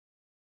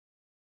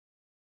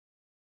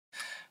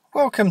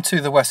Welcome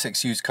to the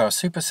Wessex Used Car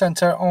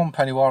Supercentre on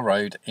Pennywell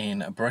Road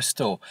in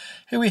Bristol.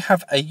 Here we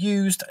have a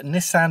used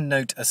Nissan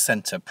Note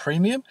Acenta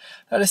Premium.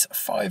 Now this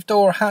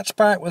 5-door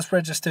hatchback was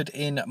registered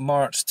in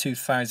March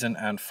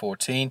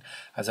 2014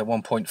 as a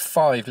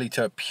 1.5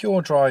 litre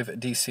Puredrive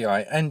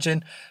DCI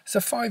engine. It's a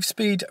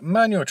 5-speed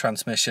manual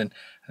transmission,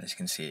 and as you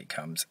can see it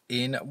comes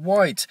in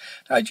white.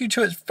 Now due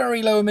to its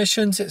very low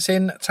emissions, it's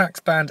in tax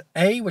band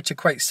A, which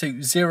equates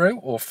to 0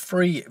 or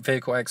free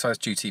vehicle excise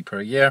duty per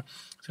year.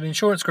 So the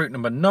insurance group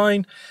number 9,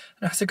 and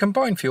it has a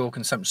combined fuel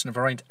consumption of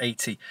around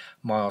 80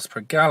 miles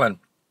per gallon.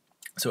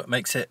 So it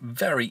makes it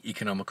very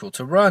economical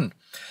to run.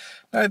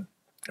 Now,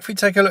 if we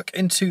take a look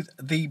into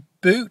the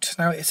boot,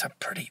 now it's a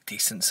pretty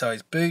decent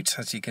sized boot,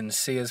 as you can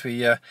see as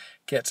we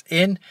get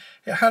in.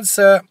 It has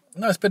a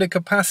nice bit of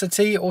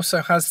capacity. It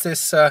also has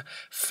this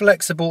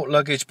flexible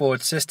luggage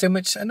board system,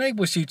 which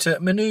enables you to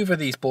maneuver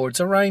these boards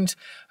around,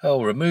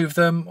 or remove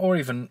them, or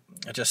even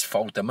just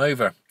fold them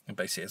over.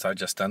 Basically, as I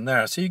just done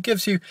there. So it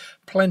gives you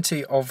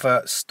plenty of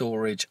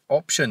storage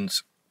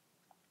options.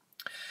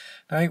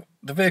 Now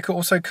the vehicle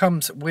also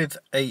comes with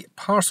a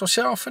parcel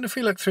shelf, and if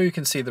we look through you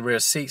can see the rear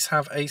seats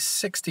have a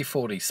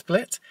 60/40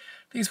 split.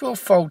 These will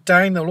fold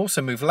down, they'll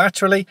also move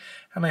laterally,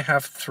 and they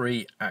have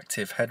 3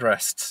 active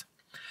headrests.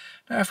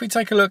 Now if we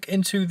take a look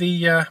into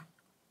the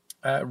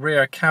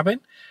rear cabin,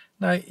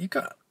 now you've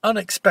got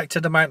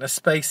unexpected amount of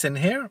space in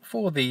here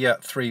for the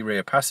 3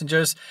 rear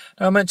passengers.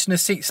 Now I mentioned the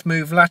seats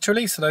move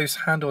laterally, so those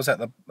handles at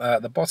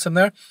the bottom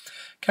there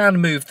can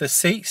move the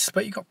seats,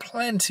 but you've got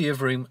plenty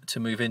of room to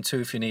move into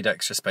if you need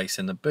extra space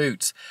in the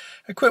boot.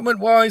 Equipment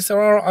wise,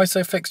 there are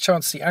ISOFIX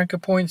child seat anchor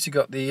points. You've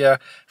got the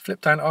flip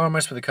down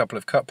armrest with a couple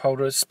of cup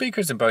holders,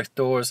 speakers in both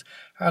doors,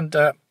 and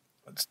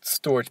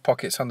storage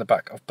pockets on the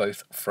back of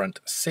both front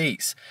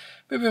seats.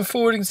 Moving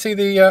forward, you can see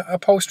the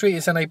upholstery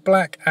is in a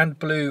black and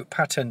blue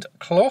patterned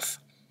cloth,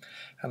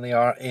 and they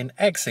are in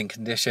excellent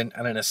condition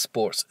and in a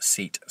sports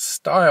seat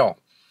style.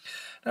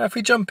 Now if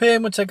we jump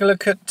in, we'll take a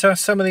look at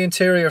some of the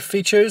interior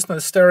features. Now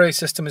the stereo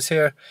system is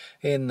here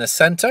in the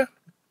centre,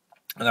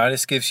 and now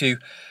this gives you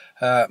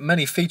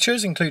many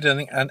features,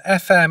 including an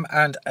FM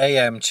and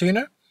AM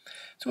tuner.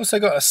 It's also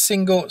got a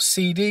single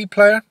CD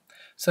player.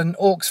 It's an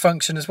aux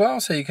function as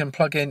well, so you can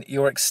plug in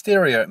your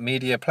exterior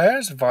media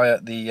players via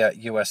the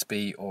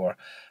USB or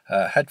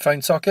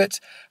headphone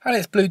socket, and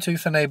it's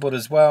Bluetooth enabled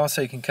as well,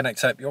 so you can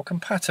connect up your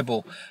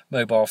compatible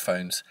mobile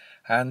phones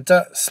and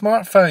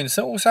smartphones.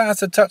 It also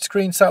has a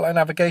touchscreen satellite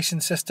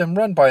navigation system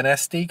run by an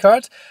SD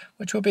card,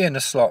 which will be in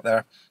the slot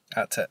there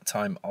at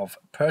time of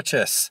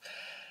purchase.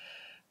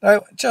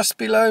 Now just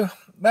below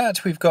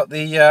that we've got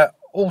the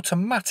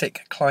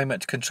automatic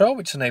climate control,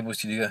 which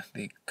enables you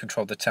to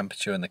control the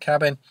temperature in the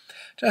cabin.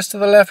 Just to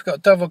the left we've got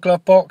a double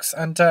glove box,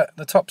 and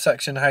the top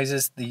section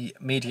houses the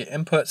media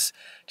inputs,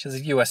 which is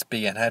a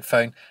USB and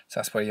headphone, so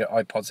that's where your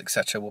iPods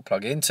etc will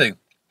plug into.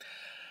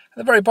 At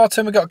the very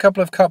bottom we've got a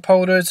couple of cup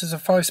holders. There's a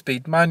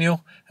 5-speed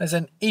manual, there's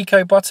an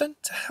eco button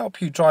to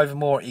help you drive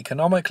more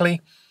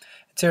economically,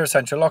 interior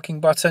central locking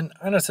button,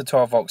 and there's a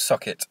 12-volt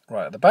socket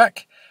right at the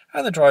back,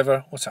 and the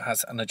driver also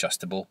has an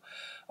adjustable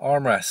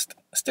armrest.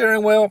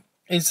 Steering wheel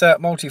is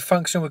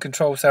multifunctional with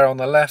controls there on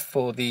the left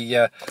for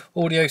the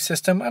audio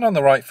system, and on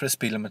the right for the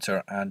speed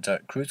limiter and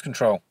cruise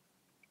control.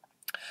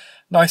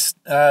 Nice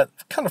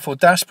colourful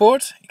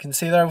dashboard, you can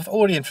see there with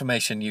all the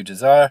information you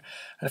desire,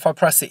 and if I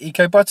press the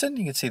eco button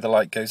you can see the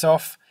light goes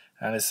off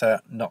and it's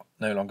no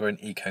longer in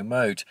eco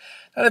mode.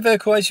 Now the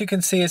vehicle, as you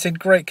can see, is in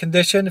great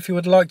condition. If you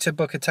would like to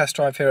book a test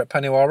drive here at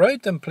Pennywell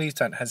Road, then please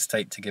don't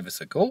hesitate to give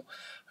us a call.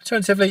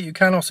 Alternatively, you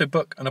can also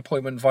book an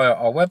appointment via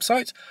our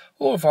website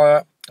or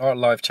via our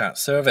live chat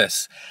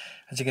service.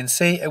 As you can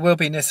see, it will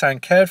be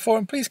Nissan cared for,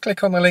 and please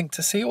click on the link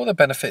to see all the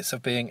benefits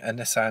of being a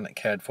Nissan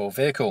cared for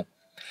vehicle.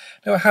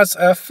 Now it has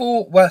a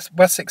full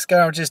Wessex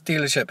garages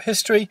dealership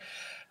history,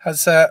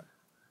 has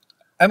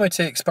MOT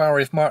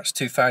expiry of March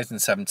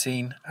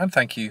 2017, and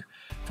thank you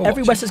for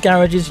Every watching. Wessex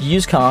Garages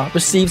used car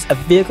receives a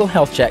vehicle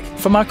health check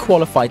from our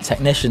qualified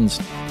technicians.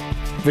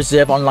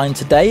 Reserve online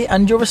today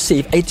and you'll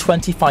receive a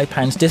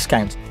 £25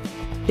 discount.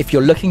 If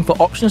you're looking for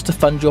options to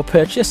fund your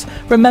purchase,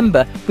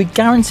 remember we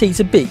guarantee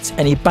to beat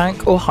any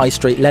bank or high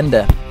street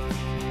lender.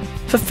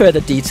 For further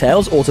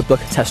details or to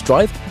book a test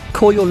drive,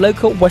 call your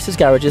local Wessex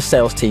Garages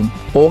sales team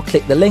or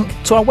click the link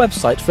to our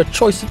website for a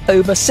choice of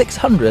over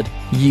 600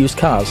 used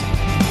cars.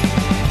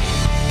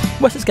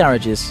 Wessex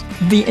Garages,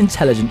 the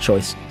intelligent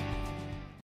choice.